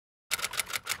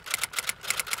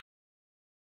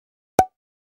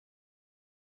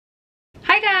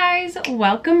guys,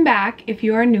 welcome back. If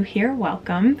you are new here,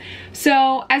 welcome.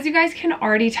 So as you guys can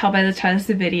already tell by the title of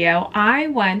the video, I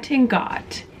went and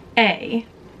got a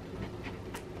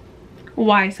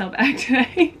YSL bag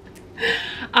today.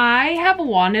 I have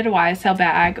wanted a YSL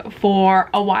bag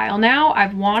for a while now.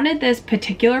 I've wanted this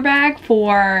particular bag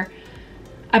for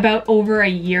about over a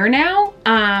year now,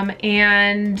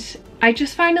 and I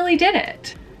just finally did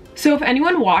it. So if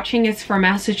anyone watching is from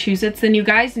Massachusetts, then you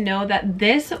guys know that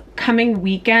this coming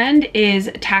weekend is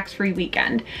tax-free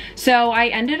weekend. So I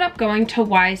ended up going to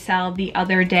YSL the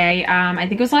other day. I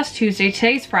think it was last Tuesday.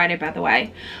 Today's Friday, by the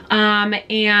way.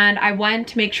 And I went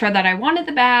to make sure that I wanted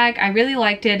the bag. I really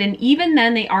liked it. And even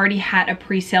then, they already had a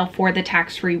pre-sale for the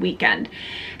tax-free weekend.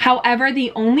 However,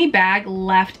 the only bag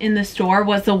left in the store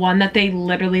was the one that they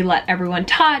literally let everyone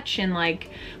touch and like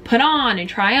put on and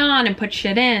try on and put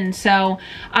shit in. So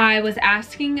I was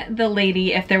asking the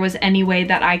lady if there was any way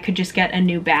that I could just get a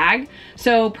new bag.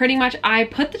 So pretty much I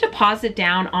put the deposit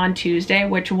down on Tuesday,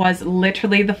 which was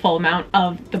literally the full amount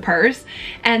of the purse.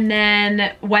 And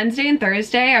then Wednesday and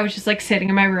Thursday, I was just like sitting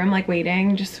in my room, like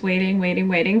waiting, just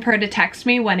waiting for her to text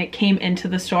me when it came into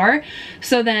the store.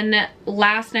 So then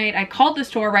last night I called the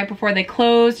store right before they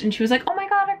closed and she was like, oh my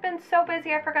God, I've been so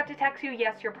busy. I forgot to text you.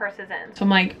 Yes, your purse is in. So I'm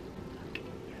like,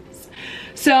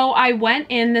 so I went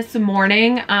in this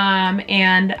morning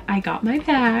and I got my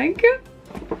bag.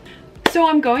 So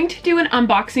I'm going to do an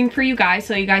unboxing for you guys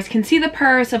so you guys can see the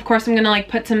purse. Of course, I'm gonna like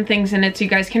put some things in it so you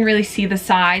guys can really see the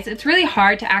size. It's really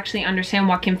hard to actually understand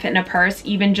what can fit in a purse,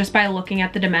 even just by looking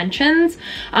at the dimensions,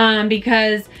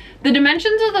 because the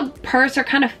dimensions of the purse are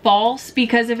kind of false,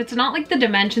 because if it's not like the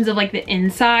dimensions of like the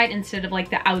inside instead of like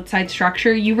the outside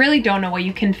structure, you really don't know what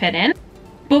you can fit in.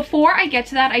 Before I get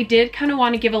to that, I did kind of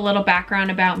want to give a little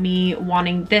background about me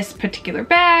wanting this particular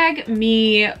bag,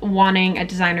 me wanting a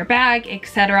designer bag,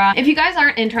 etc. If you guys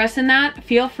aren't interested in that,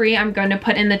 feel free. I'm going to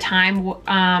put in the time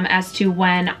as to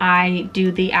when I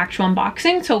do the actual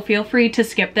unboxing. So feel free to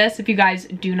skip this if you guys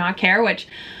do not care, which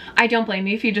I don't blame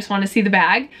you if you just want to see the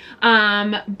bag,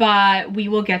 but we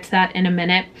will get to that in a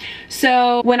minute.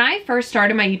 So when I first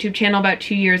started my YouTube channel about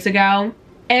 2 years ago,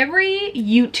 every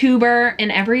YouTuber and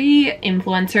every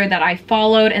influencer that I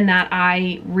followed and that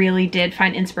I really did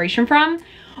find inspiration from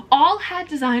all had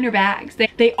designer bags.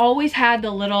 They always had the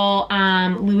little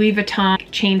Louis Vuitton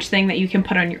change thing that you can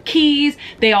put on your keys.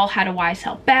 They all had a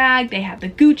YSL bag. They had the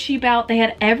Gucci belt. They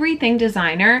had everything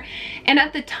designer. And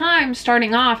at the time,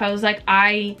 starting off, I was like,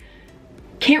 I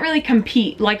can't really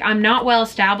compete. Like, I'm not well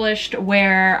established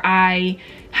where I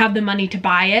have the money to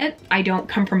buy it. I don't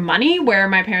come from money where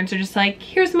my parents are just like,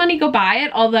 here's money, go buy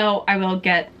it. Although I will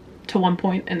get to one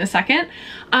point in a second.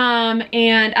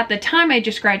 And at the time I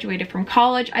just graduated from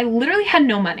college, I literally had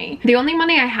no money. The only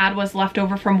money I had was left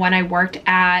over from when I worked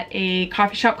at a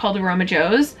coffee shop called Aroma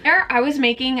Joe's. There I was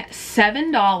making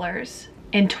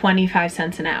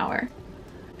 $7.25 an hour.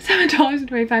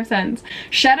 $7.25.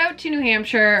 Shout out to New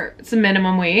Hampshire, it's a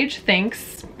minimum wage. Thank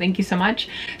you so much.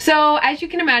 So as you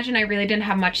can imagine, I really didn't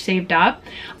have much saved up.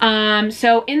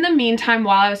 So in the meantime,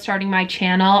 while I was starting my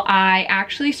channel, I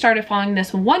actually started following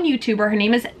this one YouTuber. Her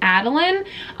name is Adeline.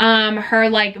 Her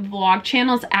like vlog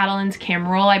channel is Adeline's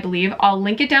Camera Roll, I believe. I'll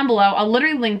link it down below. I'll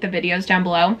literally link the videos down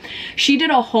below. She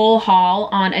did a whole haul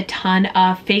on a ton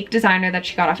of fake designer that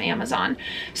she got off Amazon.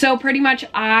 So pretty much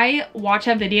I watched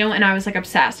that video and I was like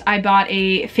obsessed. I bought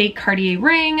a fake Cartier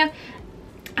ring.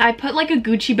 I put like a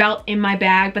Gucci belt in my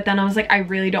bag, but then I was like, I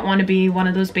really don't want to be one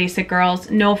of those basic girls.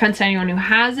 No offense to anyone who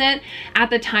has it. At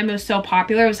the time it was so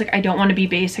popular, I was like, I don't want to be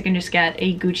basic and just get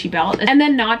a Gucci belt. And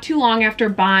then not too long after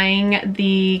buying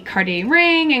the Cartier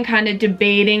ring and kind of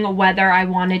debating whether I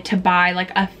wanted to buy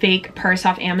like a fake purse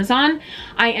off Amazon,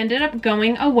 I ended up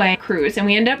going away cruise and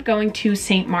we ended up going to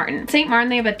St. Martin. St. Martin,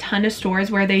 they have a ton of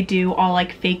stores where they do all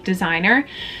like fake designer.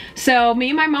 So me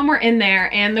and my mom were in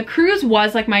there and the cruise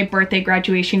was like my birthday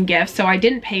graduation gift, so I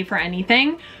didn't pay for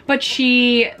anything. But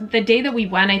the day that we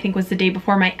went, I think was the day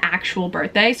before my actual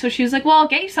birthday. So she was like, well, I'll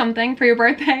get you something for your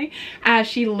birthday. As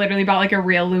she literally bought like a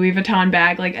real Louis Vuitton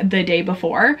bag like the day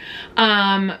before.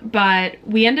 But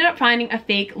we ended up finding a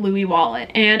fake Louis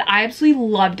wallet and I absolutely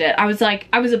loved it. I was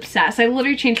obsessed. I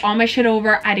literally changed all my shit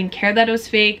over. I didn't care that it was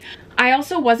fake. I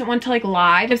also wasn't one to like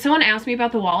lie. If someone asked me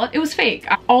about the wallet, it was fake.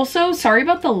 Also, sorry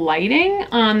about the lighting.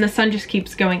 The sun just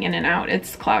keeps going in and out.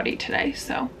 It's cloudy today,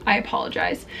 so I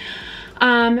apologize.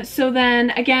 So then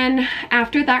again,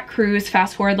 after that cruise,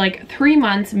 fast forward like 3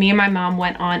 months, me and my mom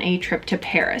went on a trip to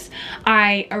Paris.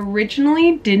 I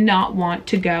originally did not want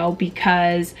to go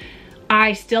because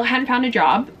I still hadn't found a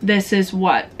job. This is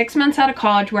what, 6 months out of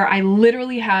college, where I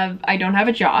don't have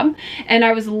a job. And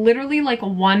I was literally like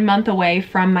 1 month away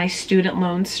from my student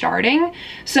loan starting.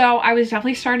 So I was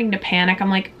definitely starting to panic. I'm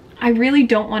like, I really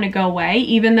don't want to go away,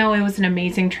 even though it was an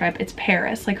amazing trip. It's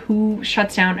Paris. Like, who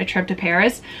shuts down a trip to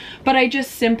Paris? But I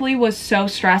just simply was so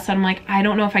stressed that I'm like, I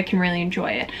don't know if I can really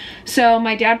enjoy it. So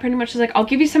my dad pretty much was like, I'll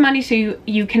give you some money so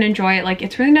you can enjoy it. Like,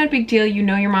 it's really not a big deal. You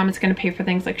know your mom is going to pay for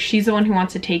things. Like, she's the one who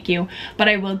wants to take you, but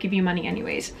I will give you money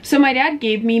anyways. So my dad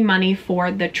gave me money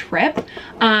for the trip.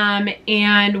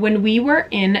 And when we were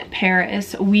in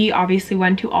Paris, we obviously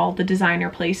went to all the designer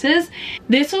places.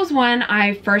 This was when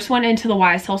I first went into the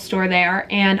YSL store there,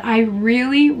 and I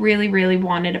really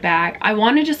wanted a bag. I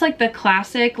wanted just like the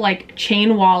classic like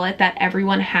chain wallet that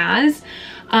everyone has,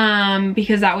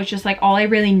 because that was just like all I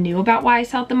really knew about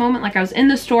YSL at the moment. Like, I was in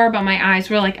the store, but my eyes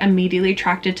were like immediately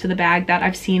attracted to the bag that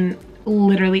I've seen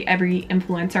literally every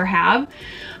influencer have,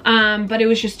 but it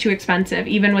was just too expensive.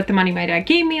 Even with the money my dad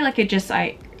gave me, like,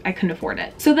 I couldn't afford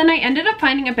it. So then I ended up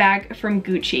finding a bag from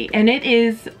Gucci, and it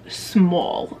is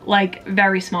small, like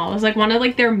very small. It was like one of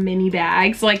like their mini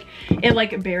bags. Like, it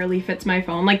like barely fits my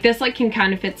phone. Like, this like can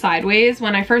kind of fit sideways.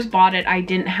 When I first bought it, I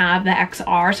didn't have the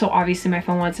XR, so obviously my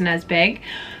phone wasn't as big.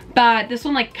 But this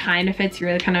one like kind of fits. You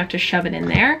really kind of have to shove it in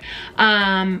there.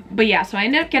 But yeah, so I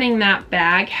ended up getting that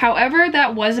bag. However,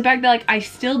 that was a bag that like I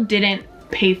still didn't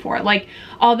pay for it. Like,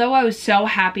 although I was so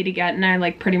happy to get, and I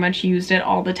like pretty much used it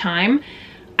all the time,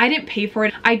 I didn't pay for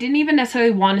it. I didn't even necessarily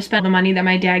want to spend the money that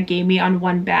my dad gave me on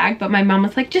one bag, but my mom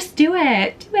was like, just do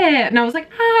it. And I was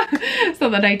like, ah. So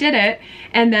then I did it.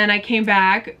 And then I came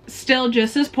back still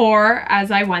just as poor as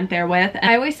I went there with. And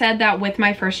I always said that with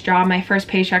my first job, my first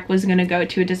paycheck was gonna go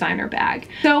to a designer bag.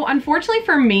 So unfortunately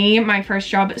for me, my first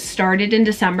job started in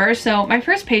December. So my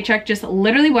first paycheck just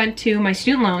literally went to my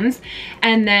student loans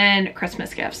and then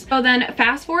Christmas gifts. So then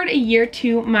fast forward a year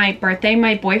to my birthday,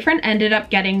 my boyfriend ended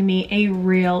up getting me a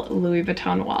real Louis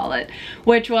Vuitton wallet,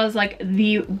 which was like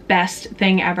the best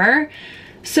thing ever.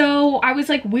 So I was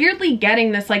like weirdly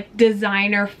getting this like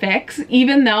designer fix,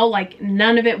 even though like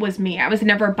none of it was me. I was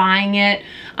never buying it.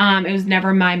 It was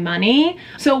never my money.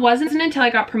 So it wasn't until I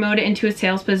got promoted into a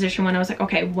sales position when I was like,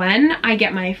 okay, when I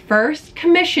get my first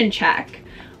commission check,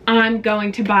 I'm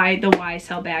going to buy the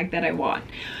YSL bag that I want.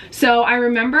 So I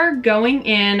remember going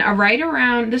in right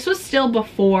around, this was still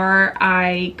before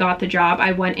I got the job.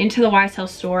 I went into the YSL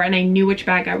store and I knew which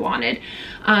bag I wanted.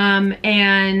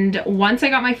 And once I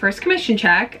got my first commission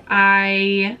check,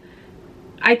 I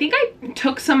think I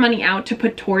took some money out to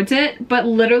put towards it, but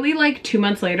literally like 2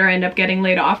 months later, I ended up getting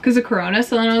laid off because of Corona.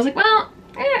 So then I was like, well,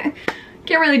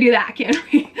 can't really do that, can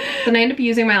we? Then I ended up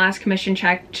using my last commission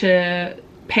check to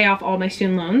pay off all my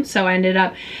student loans. So I ended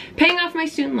up paying off my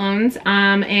student loans,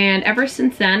 and ever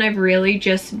since then I've really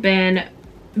just been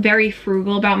very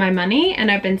frugal about my money,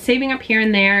 and I've been saving up here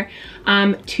and there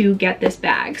to get this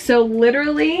bag. So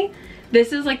literally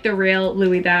this is like the real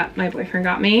Louis that my boyfriend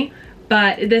got me,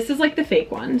 but this is like the fake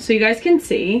one, so you guys can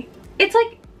see. It's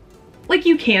like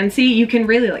you can see, you can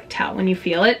really like tell when you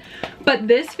feel it. But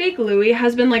this fake Louis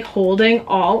has been like holding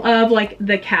all of like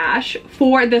the cash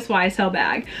for this YSL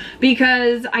bag,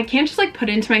 because I can't just like put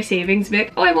it into my savings and be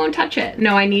like, oh, I won't touch it.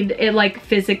 No, I need it like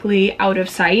physically out of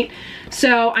sight.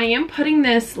 So I am putting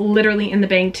this literally in the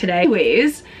bank today.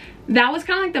 Anyways, that was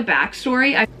kind of like the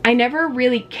backstory. I never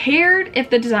really cared if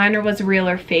the designer was real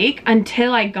or fake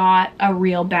until I got a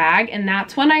real bag, and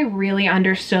that's when I really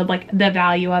understood like the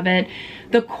value of it,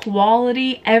 the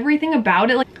quality, everything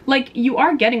about it. Like you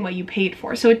are getting what you paid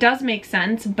for, so it does make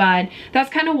sense. But that's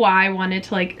kind of why I wanted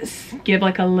to like give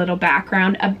like a little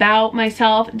background about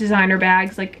myself. Designer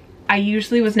bags, like I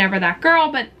usually was never that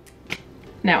girl, but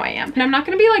now I am. And I'm not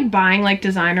gonna be like buying like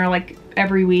designer like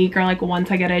every week or like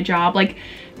once I get a job. Like,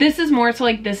 this is more so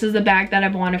like, this is the bag that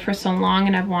I've wanted for so long,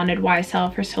 and I've wanted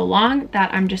YSL for so long,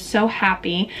 that I'm just so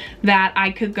happy that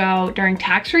I could go during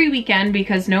tax-free weekend,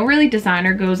 because no really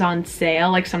designer goes on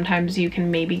sale. Like sometimes you can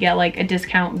maybe get like a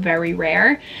discount, very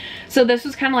rare. So this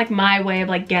was kind of like my way of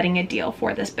like getting a deal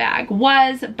for this bag,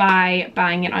 was by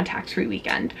buying it on tax-free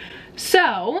weekend.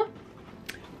 So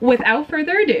without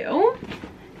further ado,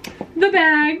 the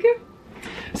bag.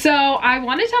 So I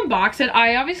wanted to unbox it.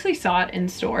 I obviously saw it in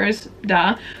stores,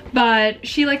 duh, but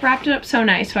she like wrapped it up so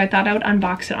nice, so I thought I would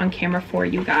unbox it on camera for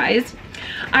you guys.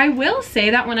 I will say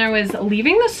that when I was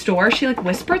leaving the store, she like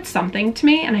whispered something to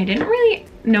me and I didn't really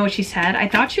know what she said. I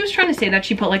thought she was trying to say that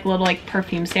she put like little like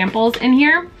perfume samples in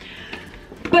here,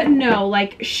 but no,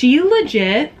 like she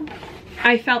legit,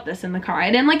 I felt this in the car.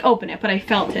 I didn't like open it, but I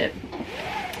felt it.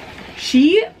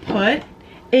 She put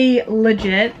a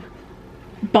legit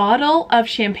bottle of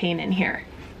champagne in here.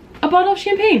 a bottle of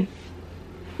champagne.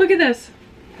 Look at this.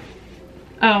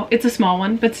 Oh, it's a small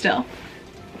one, but still.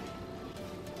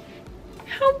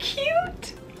 How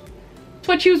cute. That's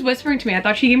what she was whispering to me. I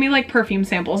thought she gave me like perfume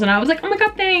samples and I was like, oh my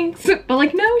God, thanks. But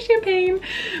like, no, champagne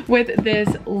with this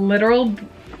literal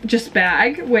just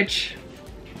bag, which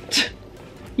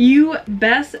you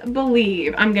best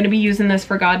believe I'm gonna be using this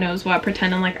for God knows what,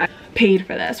 pretending like I paid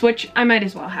for this, which I might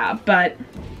as well have, but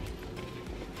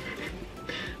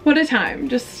what a time.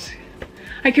 Just,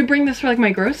 I could bring this for like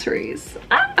my groceries.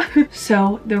 Ah!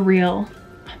 So the real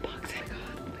unboxing. Oh my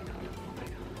God, oh my God, oh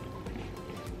my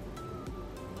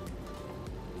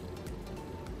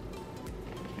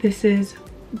God. This is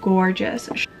gorgeous.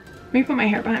 Let me put my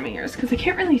hair behind my ears because I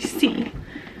can't really see.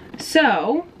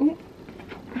 So, ooh,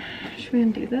 should we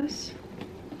undo this?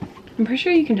 I'm pretty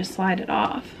sure you can just slide it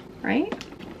off, right?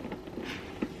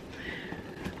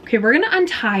 Okay, we're gonna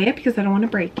untie it because I don't want to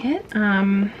break it.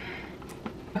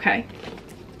 Okay,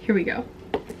 here we go.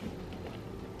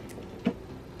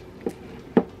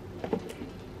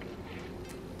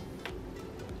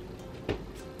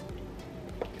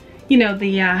 You know,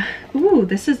 the, ooh,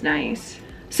 this is nice.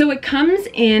 So it comes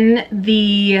in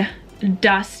the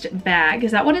dust bag.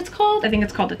 Is that what it's called? I think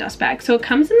it's called a dust bag. So it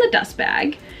comes in the dust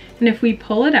bag. And if we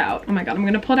pull it out, oh my God, I'm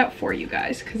gonna pull it out for you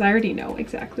guys because I already know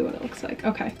exactly what it looks like.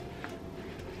 Okay.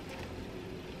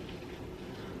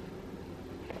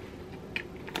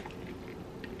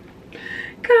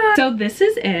 God. So this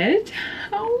is it.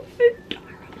 How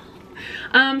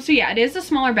adorable. So yeah, it is a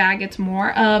smaller bag. It's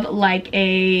more of like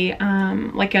a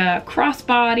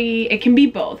crossbody. It can be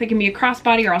both. It can be a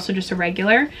crossbody or also just a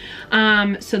regular.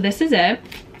 So this is it.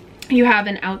 You have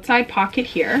an outside pocket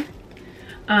here.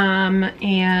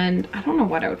 And I don't know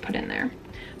what I would put in there,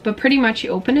 but pretty much you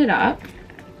open it up.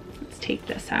 Let's take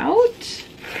this out.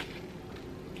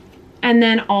 And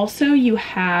then also you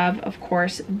have, of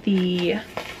course, the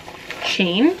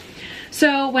chain.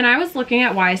 So when I was looking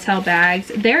at YSL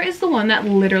bags, there is the one that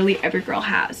literally every girl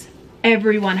has.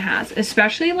 Everyone has,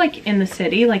 especially like in the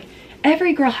city, like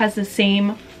every girl has the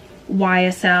same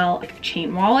YSL like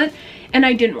chain wallet. And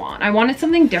I didn't want. I wanted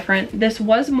something different. This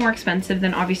was more expensive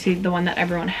than obviously the one that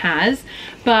everyone has,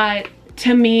 but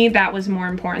to me that was more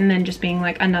important than just being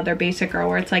like another basic girl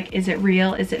where it's like, is it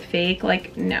real? Is it fake?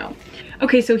 Like, no.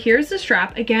 Okay, so here's the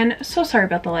strap. Again, so sorry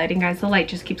about the lighting, guys. The light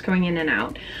just keeps going in and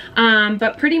out.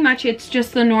 But pretty much it's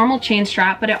just the normal chain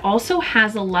strap, but it also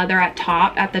has a leather at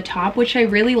the top, which I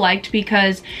really liked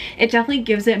because it definitely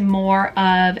gives it more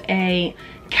of a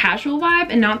casual vibe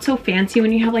and not so fancy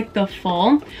when you have like the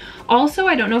full. Also,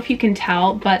 I don't know if you can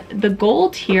tell, but the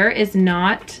gold here is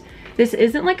not, this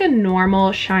isn't like a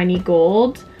normal shiny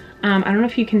gold. I don't know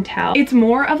if you can tell. It's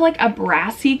more of like a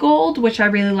brassy gold, which I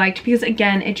really liked because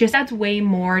again, it just adds way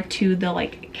more to the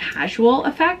like casual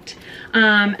effect.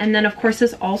 And then of course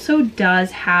this also does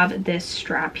have this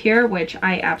strap here, which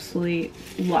I absolutely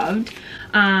loved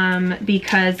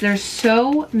because there's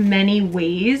so many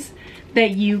ways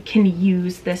that you can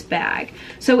use this bag.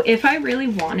 So if I really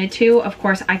wanted to, of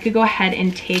course, I could go ahead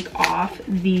and take off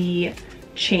the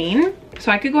chain.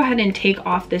 So I could go ahead and take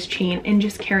off this chain and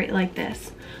just carry it like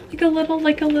this. Like a little,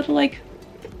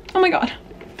 oh my God,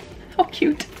 how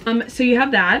cute. So you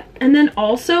have that. And then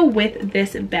also with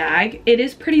this bag, it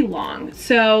is pretty long.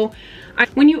 So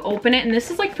when you open it, and this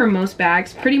is like for most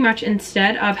bags, pretty much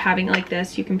instead of having it like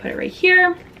this, you can put it right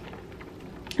here.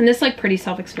 And this is like pretty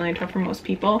self-explanatory for most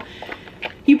people.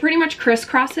 You pretty much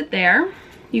crisscross it there.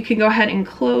 You can go ahead and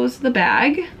close the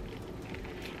bag.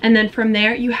 And then from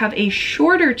there you have a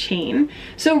shorter chain.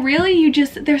 So really you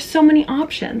just, there's so many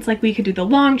options. Like we could do the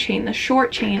long chain, the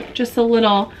short chain, just the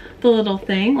little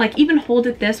thing. Like even hold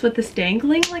it this with this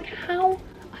dangling, like how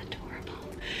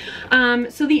adorable.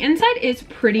 So the inside is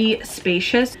pretty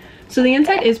spacious. So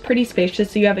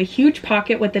you have a huge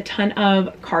pocket with a ton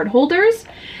of card holders.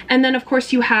 And then of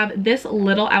course you have this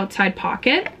little outside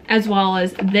pocket as well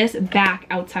as this back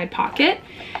outside pocket.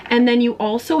 And then you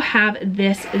also have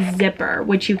this zipper,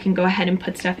 which you can go ahead and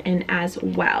put stuff in as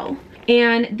well.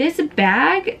 And this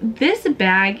bag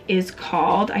is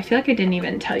called, I feel like I didn't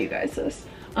even tell you guys this.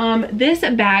 This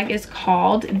bag is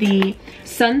called the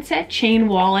Sunset Chain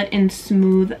Wallet in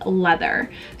Smooth Leather.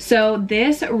 So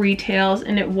this retails,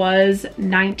 and it was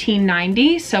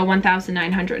 $19.90, so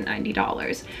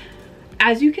 $1,990.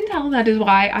 As you can tell, that is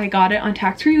why I got it on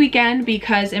tax-free weekend,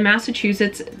 because in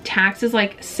Massachusetts, tax is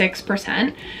like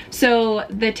 6%. So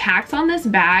the tax on this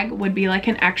bag would be like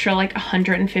an extra like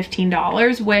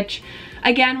 $115, which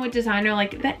again, with designer,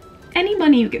 like that, any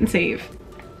money you can save,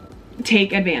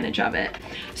 take advantage of it.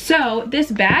 So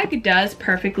this bag does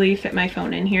perfectly fit my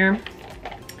phone in here.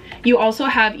 You also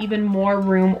have even more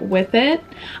room with it.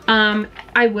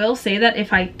 I will say that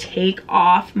if I take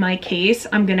off my case,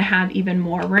 I'm gonna have even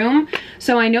more room.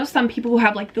 So I know some people who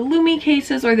have like the Lumi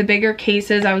cases or the bigger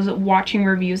cases, I was watching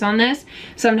reviews on this,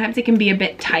 sometimes it can be a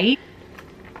bit tight.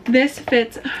 This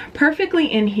fits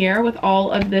perfectly in here with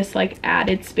all of this like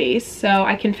added space, so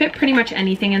I can fit pretty much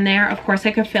anything in there. Of course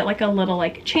I could fit like a little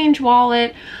like change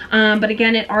wallet, but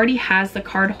again, it already has the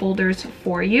card holders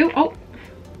for you. Oh,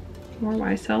 more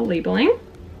YSL labeling.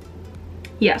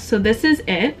 Yeah, so this is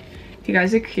it, if you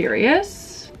guys are curious.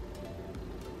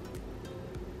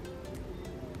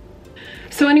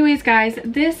 So anyways, guys,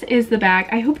 this is the bag.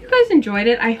 I hope you guys enjoyed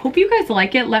it. I hope you guys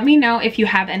like it. Let me know if you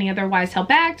have any other YSL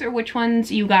bags or which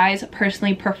ones you guys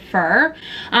personally prefer.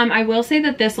 I will say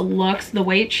that this looks, the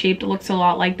way it's shaped, it looks a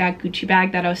lot like that Gucci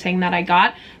bag that I was saying that I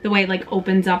got. The way it like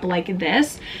opens up like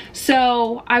this.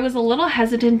 So I was a little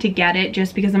hesitant to get it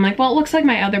just because I'm like, well, it looks like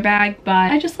my other bag,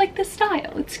 but I just like this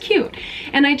style. It's cute.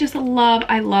 And I just love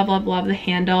the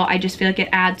handle. I just feel like it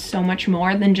adds so much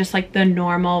more than just like the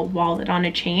normal wallet on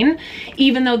a chain.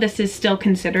 Even though this is still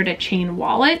considered a chain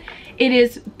wallet, it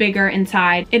is bigger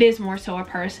inside. It is more so a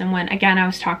purse. And when, again, I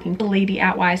was talking to the lady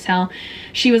at YSL,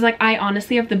 she was like, I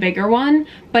honestly have the bigger one,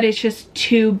 but it's just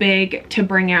too big to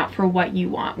bring out for what you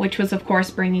want, which was, of course,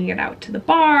 bringing it out to the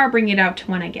bar, bringing it out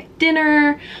to when I get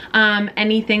dinner,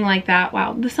 anything like that.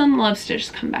 Wow, the sun loves to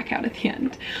just come back out at the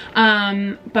end.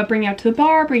 But bring it out to the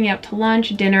bar, bring it out to lunch,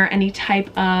 dinner, any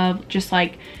type of just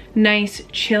like nice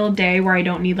chill day where I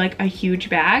don't need like a huge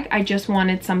bag. I just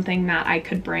wanted something that I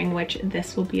could bring, which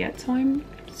this will be it. So I'm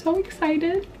so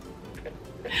excited.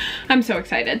 I'm so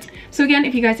excited. So again,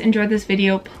 if you guys enjoyed this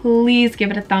video, please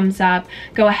give it a thumbs up.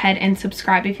 Go ahead and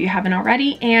subscribe if you haven't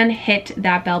already, and hit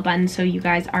that bell button so you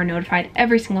guys are notified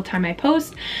every single time I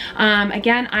post.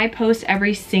 Again, I post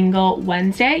every single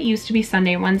Wednesday. It used to be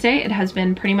Sunday and Wednesday. It has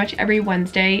been pretty much every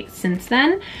Wednesday since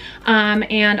then.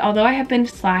 And although I have been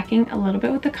slacking a little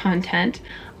bit with the content,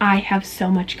 I have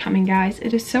so much coming, guys.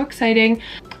 It is so exciting.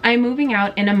 I'm moving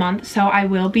out in a month, so I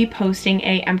will be posting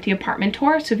a empty apartment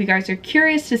tour. So if you guys are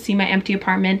curious to see my empty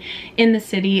apartment in the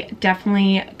city,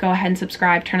 definitely go ahead and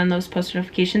subscribe, turn on those post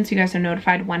notifications so you guys are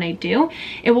notified when I do.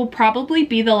 It will probably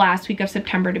be the last week of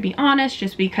September, to be honest,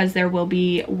 just because there will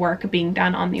be work being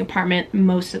done on the apartment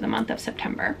most of the month of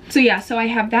September. So yeah, so I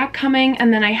have that coming,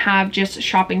 and then I have just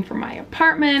shopping for my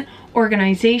apartment,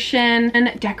 organization,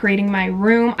 and decorating my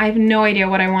room. I have no idea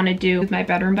what I want to do with my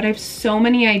bedroom, but I have so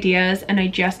many ideas and I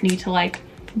just need to like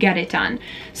get it done.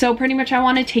 So pretty much I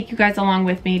want to take you guys along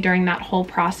with me during that whole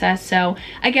process. So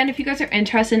again, if you guys are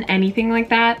interested in anything like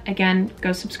that, again,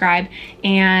 go subscribe,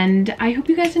 and I hope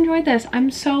you guys enjoyed this.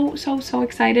 I'm so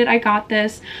excited I got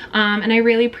this, and I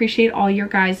really appreciate all your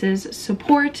guys'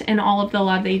 support and all of the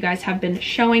love that you guys have been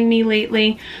showing me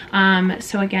lately.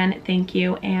 So again, thank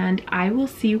you, and I will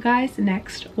see you guys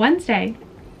next Wednesday.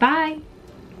 Bye.